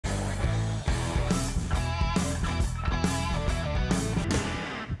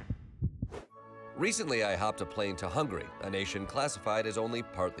Recently, I hopped a plane to Hungary, a nation classified as only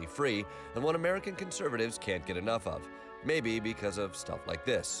partly free, and one American conservatives can't get enough of. Maybe because of stuff like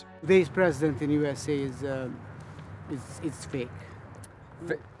this. Today's president in USA is fake.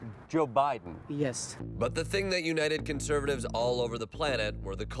 Joe Biden. Yes. But the thing that united conservatives all over the planet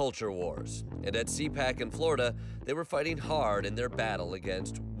were the culture wars. And at CPAC in Florida, they were fighting hard in their battle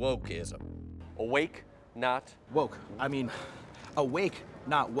against wokeism. Awake, not woke. I mean, awake,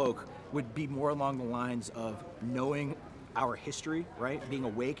 not woke, would be more along the lines of knowing our history, right? Being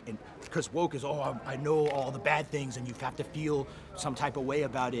awake, and because woke is, oh, I know all the bad things, and you have to feel some type of way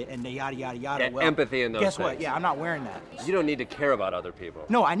about it, and yada, yada, yada. Yeah, well, empathy in those guess things. what? Yeah, I'm not wearing that. You don't need to care about other people.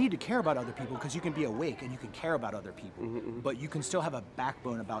 No, I need to care about other people because you can be awake and you can care about other people, but you can still have a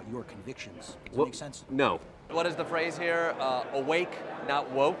backbone about your convictions. Does that make sense? No. What is the phrase here? Awake, not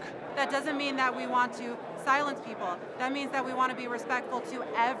woke? That doesn't mean that we want to silence people. That means that we want to be respectful to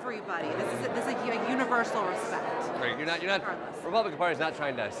everybody. This is a universal respect. Right, you're not. Republican Party is not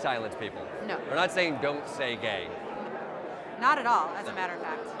trying to silence people. No. They're not saying don't say gay. Not at all, as a matter of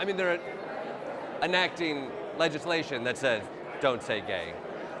fact. I mean, they're enacting legislation that says don't say gay,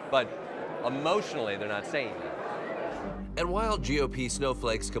 but emotionally they're not saying that. And while GOP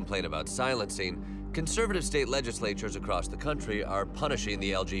snowflakes complain about silencing, conservative state legislatures across the country are punishing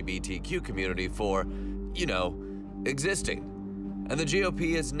the LGBTQ community for, you know, existing. And the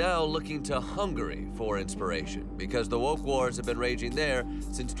GOP is now looking to Hungary for inspiration because the woke wars have been raging there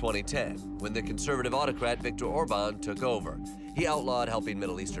since 2010, when the conservative autocrat Viktor Orban took over. He outlawed helping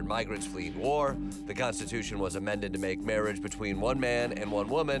Middle Eastern migrants fleeing war, the Constitution was amended to make marriage between one man and one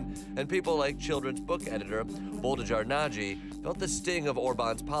woman, and people like children's book editor Boldizsár Nagy felt the sting of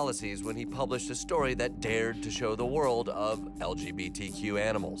Orban's policies when he published a story that dared to show the world of LGBTQ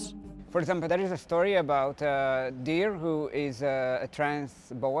animals. For example, there is a story about a deer who is a trans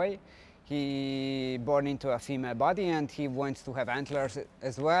boy. He born into a female body and he wants to have antlers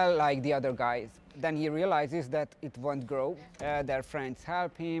as well, like the other guys. Then he realizes that it won't grow. Their friends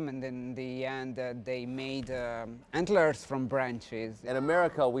help him, and in the end they made antlers from branches. In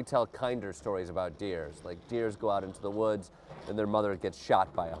America, we tell kinder stories about deers. Like deers go out into the woods and their mother gets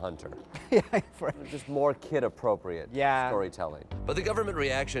shot by a hunter. Just more kid-appropriate storytelling. But the government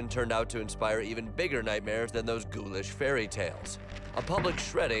reaction turned out to inspire even bigger nightmares than those ghoulish fairy tales. A public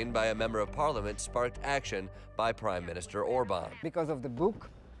shredding by a member of parliament sparked action by Prime Minister Orban. Because of the book,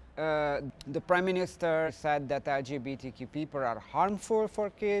 the Prime Minister said that LGBTQ people are harmful for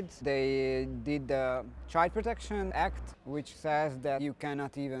kids. They did the Child Protection Act, which says that you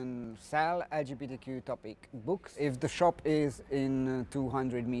cannot even sell LGBTQ topic books if the shop is in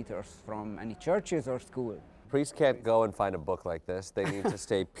 200 meters from any churches or school. Priests can't go and find a book like this. They need to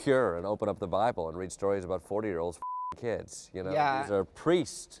stay pure and open up the Bible and read stories about 40-year-olds kids. You know, these are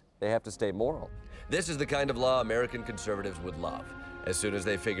priests. They have to stay moral. This is the kind of law American conservatives would love, as soon as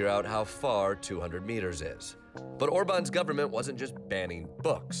they figure out how far 200 meters is. But Orban's government wasn't just banning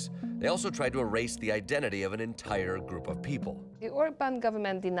books. They also tried to erase the identity of an entire group of people. The Orban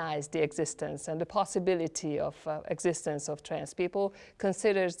government denies the existence and the possibility of existence of trans people,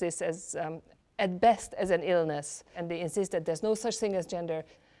 considers this as, at best, as an illness, and they insist that there's no such thing as gender,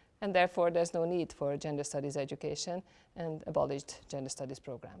 and therefore there's no need for gender studies education, and abolished gender studies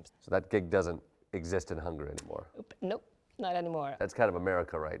programs. So that gig doesn't exist in Hungary anymore? Nope. Not anymore. That's kind of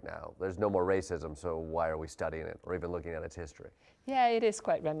America right now. There's no more racism, so why are we studying it or even looking at its history? Yeah, it is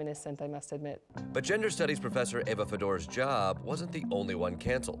quite reminiscent, I must admit. But gender studies professor Eva Fedor's job wasn't the only one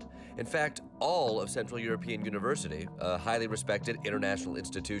canceled. In fact, all of Central European University, a highly respected international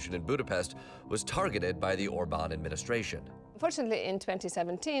institution in Budapest, was targeted by the Orban administration. Unfortunately, in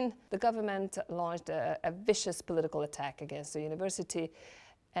 2017, the government launched a vicious political attack against the university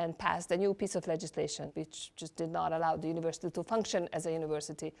and passed a new piece of legislation which just did not allow the university to function as a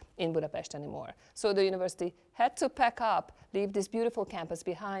university in Budapest anymore. So the university had to pack up, leave this beautiful campus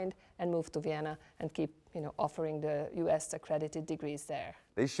behind, and move to Vienna and keep, offering the US accredited degrees there.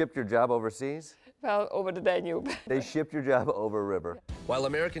 They shipped your job overseas? Well, over the Danube. They shipped your job over river. While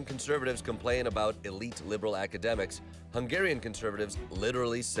American conservatives complain about elite liberal academics, Hungarian conservatives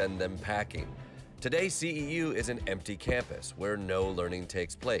literally send them packing. Today, CEU is an empty campus where no learning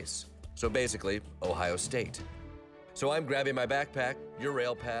takes place. So basically, Ohio State. So I'm grabbing my backpack, your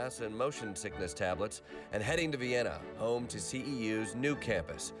rail pass, and motion sickness tablets, and heading to Vienna, home to CEU's new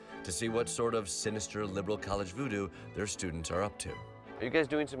campus, to see what sort of sinister liberal college voodoo their students are up to. Are you guys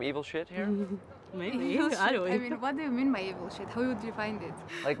doing some evil shit here? Maybe. I mean, what do you mean by evil shit? How would you find it?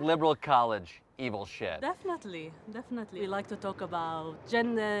 Like liberal college evil shit. Definitely, definitely. We like to talk about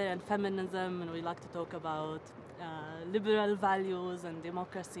gender and feminism, and we like to talk about liberal values and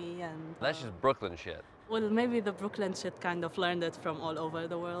democracy and... That's just Brooklyn shit. Well, maybe the Brooklyn shit kind of learned it from all over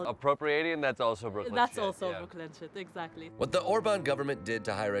the world. Appropriating, that's also Brooklyn shit. That's also Brooklyn shit, exactly. What the Orban government did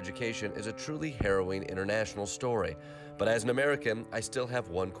to higher education is a truly harrowing international story. But as an American, I still have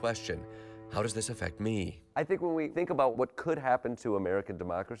one question. How does this affect me? I think when we think about what could happen to American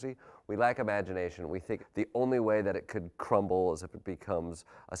democracy, we lack imagination. We think the only way that it could crumble is if it becomes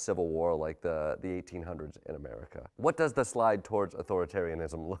a civil war like the 1800s in America. What does the slide towards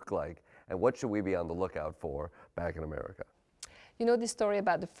authoritarianism look like? And what should we be on the lookout for back in America? You know this story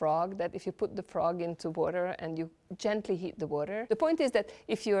about the frog, that if you put the frog into water and you gently heat the water, the point is that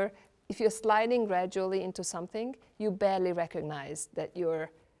if you're sliding gradually into something, you barely recognize that you're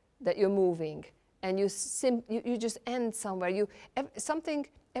moving, and you just end somewhere.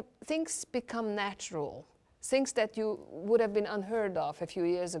 Things become natural. Things that you would have been unheard of a few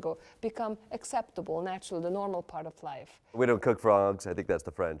years ago become acceptable, natural, the normal part of life. We don't cook frogs, I think that's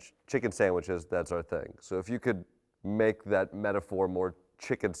the French. Chicken sandwiches, that's our thing. So if you could make that metaphor more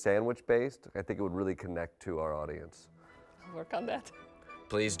chicken sandwich based, I think it would really connect to our audience. I'll work on that.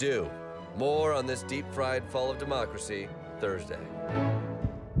 Please do. More on this deep-fried fall of democracy Thursday.